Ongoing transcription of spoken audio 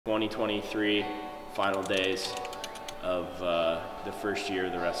2023 final days of the first year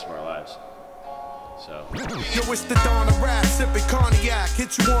of the rest of our lives. So. Yo, it's the dawn of rap, sipping cognac,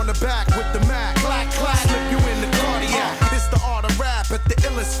 hit you on the back with the Mac, clack, clack, slip you in the cardiac. It's the art of rap at the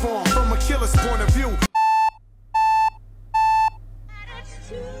illest form, from a killer's point of view.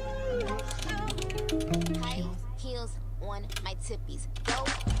 High heels on my tippies. Go.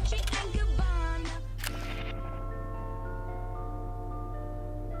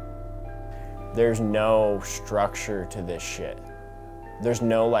 There's no structure to this shit. There's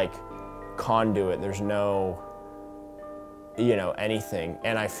no like conduit, there's no, you know, anything.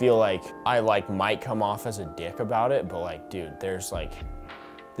 And I feel like I like might come off as a dick about it, but like, dude, there's like,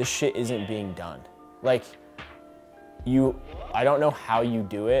 this shit isn't being done. Like, I don't know how you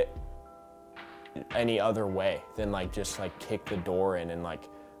do it any other way than like just like kick the door in and like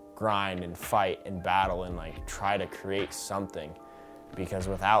grind and fight and battle and like try to create something. Because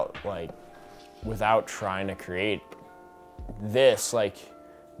without trying to create this, like,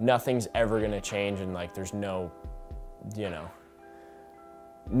 nothing's ever gonna change, and like there's no, you know,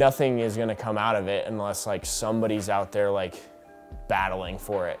 nothing is gonna come out of it unless like somebody's out there like battling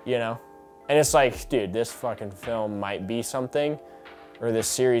for it, you know? And it's like, dude, this fucking film might be something, or this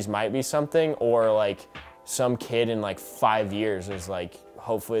series might be something, or like some kid in like 5 years is like,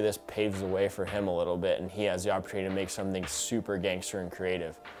 hopefully this paves the way for him a little bit and he has the opportunity to make something super gangster and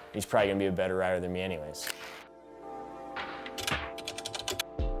creative. He's probably gonna be a better writer than me anyways.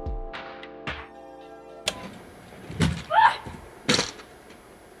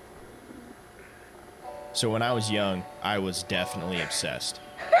 So when I was young, I was definitely obsessed.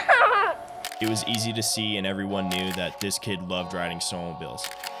 It was easy to see, and everyone knew that this kid loved riding snowmobiles.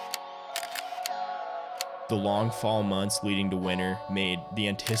 The long fall months leading to winter made the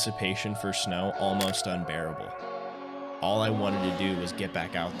anticipation for snow almost unbearable. All I wanted to do was get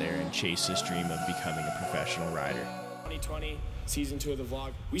back out there and chase this dream of becoming a professional rider. 2020, season 2 of the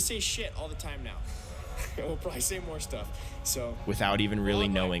vlog. We say shit all the time now. We'll probably say more stuff. So without even really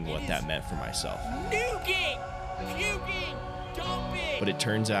knowing what that meant for myself. Nuking! Puking! Dumping! But it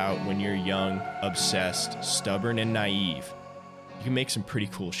turns out when you're young, obsessed, stubborn, and naive, you can make some pretty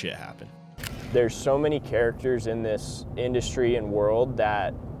cool shit happen. There's so many characters in this industry and world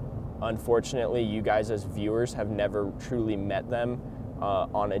that unfortunately you guys as viewers have never truly met them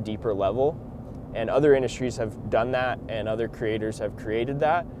on a deeper level. And other industries have done that, and other creators have created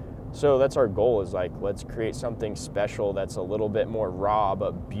that. So that's our goal, is like, let's create something special that's a little bit more raw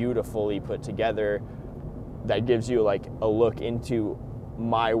but beautifully put together, that gives you like a look into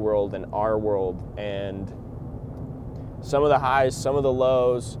my world and our world, and some of the highs, some of the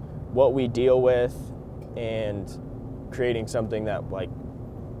lows, what we deal with, and creating something that, like,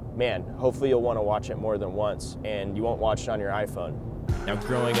 man, hopefully you'll want to watch it more than once and you won't watch it on your iPhone. Now,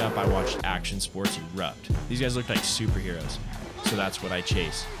 growing up, I watched action sports erupt. These guys looked like superheroes, so that's what I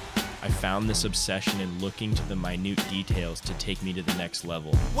chase. I found this obsession in looking to the minute details to take me to the next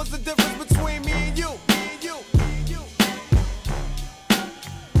level. What's the difference between me and you? Me and you? Me and you?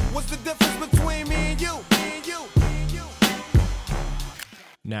 What's the difference between me and you? Me and you? Me and you?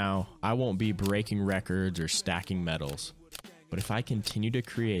 Now, I won't be breaking records or stacking medals, but if I continue to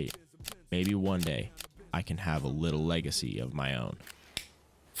create, maybe one day I can have a little legacy of my own.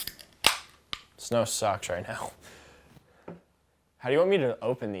 Snow sucks right now. How do you want me to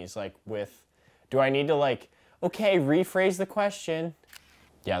open these? Like do I need to like, okay, rephrase the question?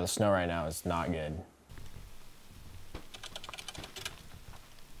 Yeah, the snow right now is not good.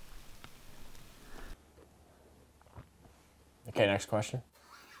 Okay, next question.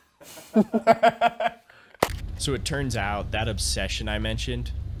 So it turns out that obsession I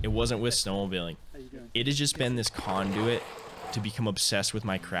mentioned, it wasn't with snowmobiling. It has just been this conduit to become obsessed with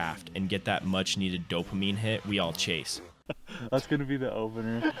my craft and get that much needed dopamine hit we all chase. That's gonna be the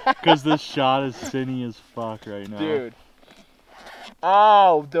opener, because this shot is cinny as fuck right now. Dude.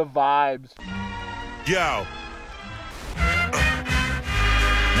 Oh, the vibes. Yo.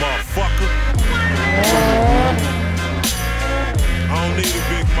 Motherfucker. I don't need a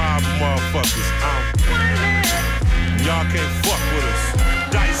big mob of motherfuckers. Y'all can't fuck with us.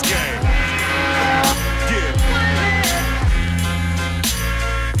 Dice game. Yeah.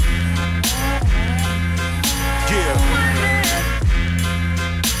 Yeah.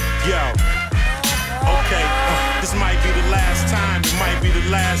 Yo, okay, this might be the last time, it might be the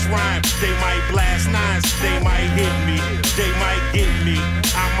last rhyme. They might blast nines, they might hit me, they might get me.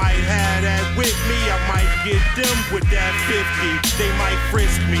 I might have that with me, I might get them with that 50. They might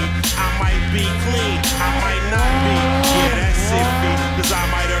frisk me, I might be clean, I might not be. Yeah, that's iffy, cause I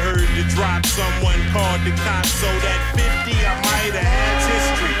might have heard the drop. Someone called the cops, so that 50 I might have had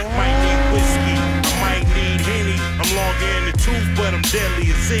history.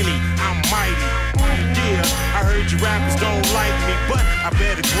 almighty. Yeah, I heard you rappers don't like me, but I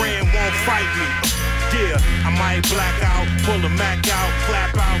bet a grand won't fight me. Yeah, I might black out, pull a Mac out,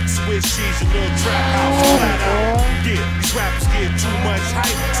 clap out, switch she's a little trap house, flat out. Yeah, these rappers get too much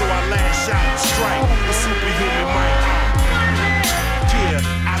hype, so I lash out and strike a superhuman mic. Yeah,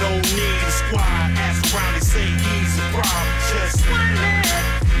 I don't need a squad, ask around and say he's a problem. Just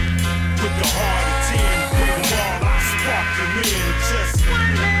with the heart of 10, bring them all, I spark them in. Just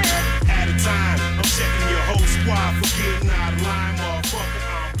at a time, I'm checking your whole squad for getting out of line, motherfucker.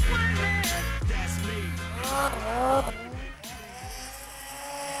 That's me.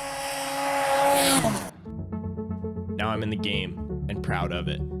 Now I'm in the game and proud of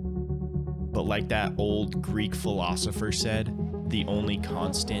it. But like that old Greek philosopher said, the only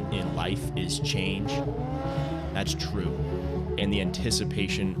constant in life is change. That's true. And the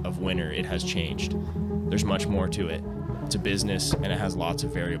anticipation of winter, it has changed. There's much more to it. It's a business and it has lots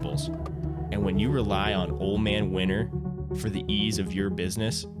of variables. And when you rely on old man winter for the ease of your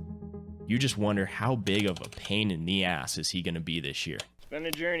business, you just wonder how big of a pain in the ass is he gonna be this year. It's been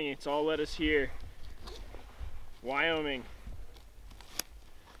a journey, it's all led us here. Wyoming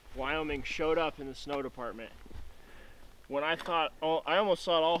showed up in the snow department. When I almost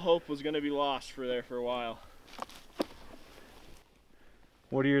thought all hope was gonna be lost for a while.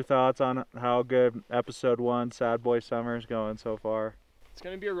 What are your thoughts on how good episode 1 Sad Boy Summer is going so far? It's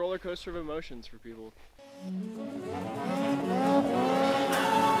gonna be a roller coaster of emotions for people.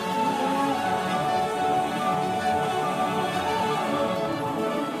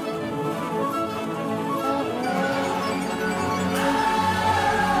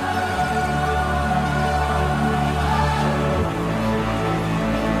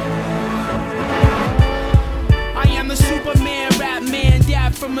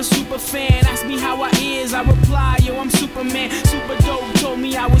 From a super fan, ask me how I is, I reply, yo, I'm Superman, super dope, told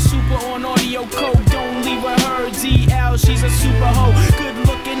me I was super on audio code, don't leave her, DL, she's a super hoe, good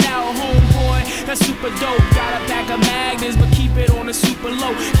looking out, homeboy, that's super dope, got a pack of magnets, but keep it on a super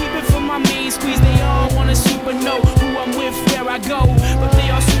low, keep it for my main squeeze, they all wanna super know who I'm with, where I go, but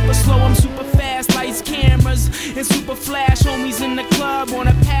they all super slow, I'm super fast, lights, cameras, and super flash, homies in the club,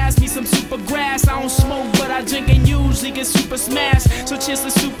 wanna pass me some super grass, I don't smoke, but I drink and usually get super smashed, so cheers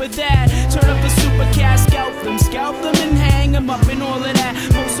to super that, turn up the super cast, scalp them and hang them up and all of that,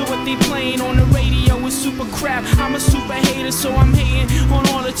 most of what they playing on the radio is super crap, I'm a super hater so I'm hating on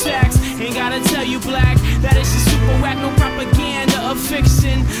all the tracks, ain't gotta tell you black, that is just super whack, no propaganda of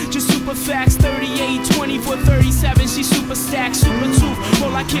fiction, just super facts, 38, 24, 37, she super stacked, super tooth,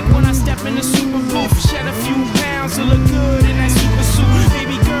 all I kick when I step in the super booth, shed a few pounds to look good in that super suit,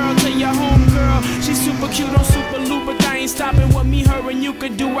 baby girl, tell your home girl, she's super cute on super loop, but I ain't stopping what me, her, and you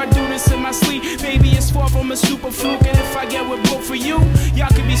could do, I do this in my sleep, baby, it's far from a super fluke, and if I get with both of you, y'all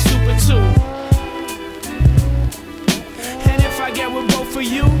could be super too. And if I get with both of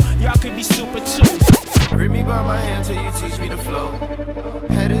you, y'all could be super too. Grip me by my hand till you teach me to flow.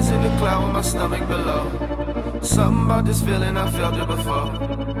 Head is in the cloud with my stomach below. Something about this feeling, I felt it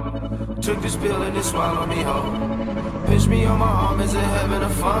before. Took this pill and it swallowed me whole. Pinch me on my arm, is it having a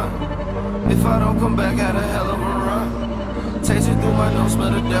fun? If I don't come back, had a hell of a run. Taste it through my nose,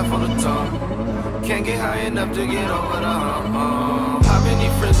 smell the death on the tongue. Can't get high enough to get over the hump. How many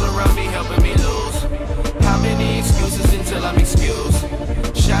friends around me helping me lose? How many excuses until I'm excused?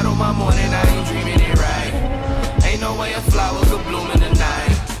 Shadow my morning, I ain't dreaming it right. Ain't no way a flower could bloom in the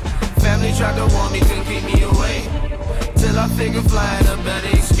night. Family tried to warn me, couldn't keep me away. Till I figured flying a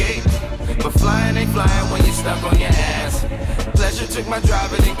better escape. But flying ain't flying when you're stuck on your ass. Pleasure took my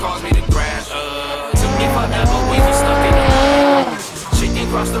drive and it caused me to crash. Took me forever when you stuck in the mud. Chicken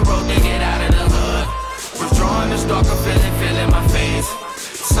cross the road to get out of the hood. Withdrawing the stalker feeling my face.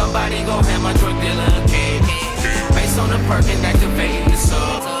 Somebody go hand my drug dealer a cake. Based on the Perkin activating the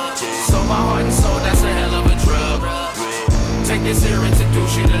sub. So my heart and soul, that's a hell of a drug. Take this here,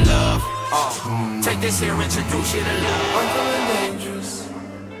 introduce you to love. Take this here, introduce you to love. I'm feeling